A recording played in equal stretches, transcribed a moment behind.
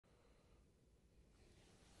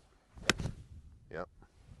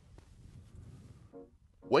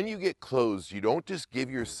When you get closed, you don't just give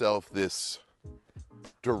yourself this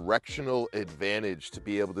directional advantage to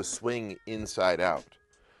be able to swing inside out.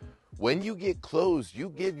 When you get closed, you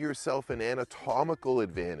give yourself an anatomical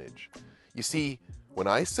advantage. You see, when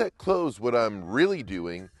I set closed, what I'm really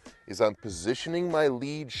doing is I'm positioning my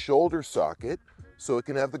lead shoulder socket so it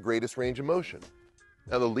can have the greatest range of motion.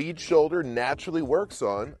 Now, the lead shoulder naturally works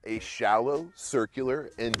on a shallow, circular,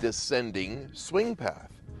 and descending swing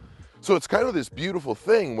path. So it's kind of this beautiful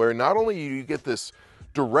thing where not only do you get this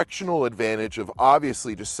directional advantage of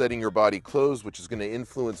obviously just setting your body closed, which is going to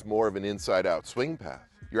influence more of an inside-out swing path,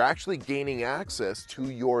 you're actually gaining access to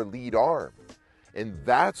your lead arm. And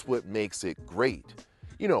that's what makes it great.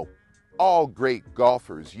 You know, all great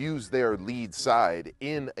golfers use their lead side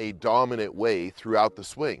in a dominant way throughout the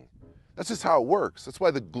swing. That's just how it works. That's why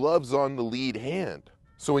the glove's on the lead hand.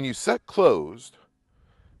 So when you set closed,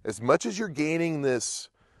 as much as you're gaining this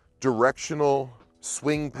directional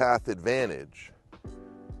swing path advantage,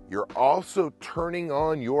 you're also turning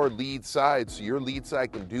on your lead side so your lead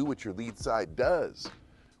side can do what your lead side does,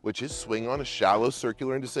 which is swing on a shallow,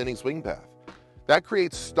 circular, and descending swing path. That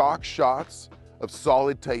creates stock shots of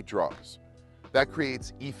solid, tight draws. That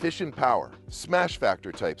creates efficient power, smash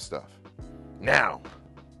factor type stuff. Now,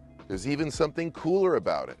 there's even something cooler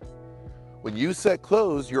about it. When you set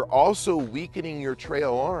closed, you're also weakening your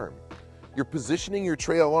trail arm. You're positioning your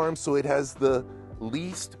trail arm so it has the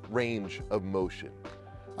least range of motion.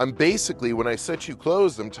 I'm basically, when I set you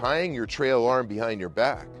closed, I'm tying your trail arm behind your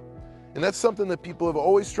back. And that's something that people have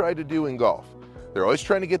always tried to do in golf. They're always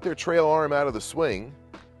trying to get their trail arm out of the swing,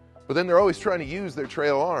 but then they're always trying to use their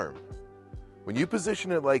trail arm. When you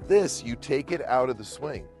position it like this, you take it out of the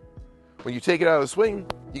swing. When you take it out of the swing,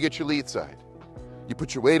 you get your lead side. You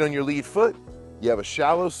put your weight on your lead foot, you have a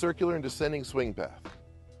shallow, circular, and descending swing path.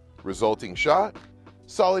 Resulting shot,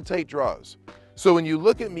 solid, tight draws. So when you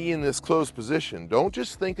look at me in this closed position, don't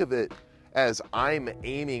just think of it as I'm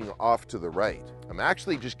aiming off to the right. I'm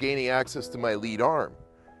actually just gaining access to my lead arm.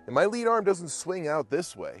 And my lead arm doesn't swing out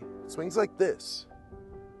this way. It swings like this.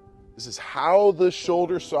 This is how the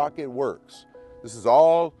shoulder socket works. This is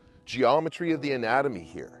all geometry of the anatomy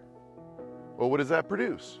here. Well, what does that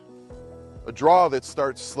produce? A draw that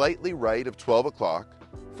starts slightly right of 12 o'clock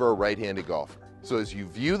for a right-handed golfer. So as you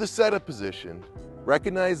view the setup position,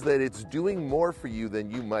 recognize that it's doing more for you than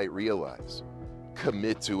you might realize.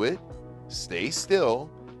 Commit to it, stay still,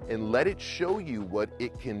 and let it show you what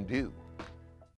it can do.